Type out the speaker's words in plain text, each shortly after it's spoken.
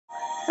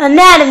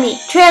Anatomy,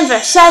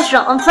 transverse,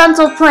 sagittal, and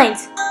frontal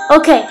planes.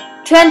 Okay,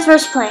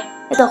 transverse plane.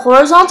 It's a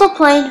horizontal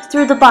plane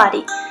through the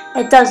body.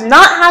 It does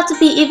not have to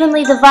be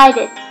evenly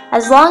divided,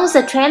 as long as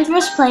the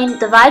transverse plane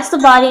divides the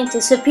body into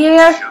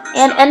superior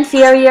and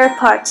inferior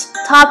parts,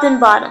 top and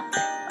bottom.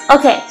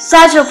 Okay,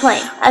 sagittal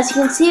plane, as you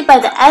can see by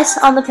the S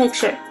on the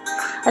picture.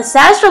 A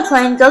sagittal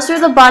plane goes through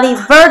the body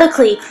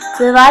vertically,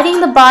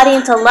 dividing the body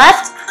into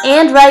left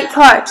and right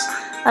parts.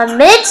 A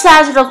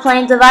midsagittal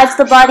plane divides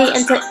the body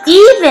into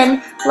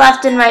even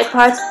left and right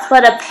parts,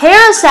 but a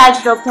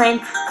parasagittal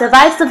plane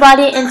divides the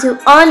body into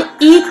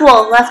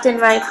unequal left and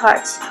right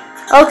parts.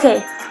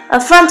 Okay, a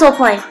frontal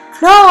plane.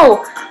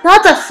 No,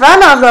 not the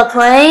front of the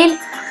plane.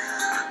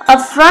 A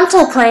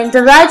frontal plane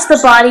divides the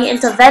body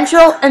into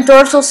ventral and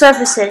dorsal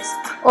surfaces,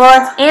 or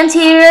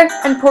anterior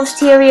and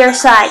posterior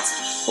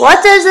sides.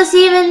 What does this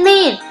even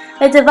mean?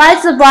 It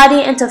divides the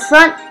body into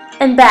front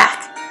and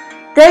back.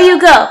 There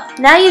you go.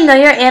 Now you know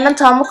your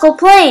anatomical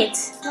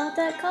planes. It's not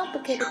that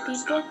complicated,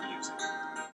 people.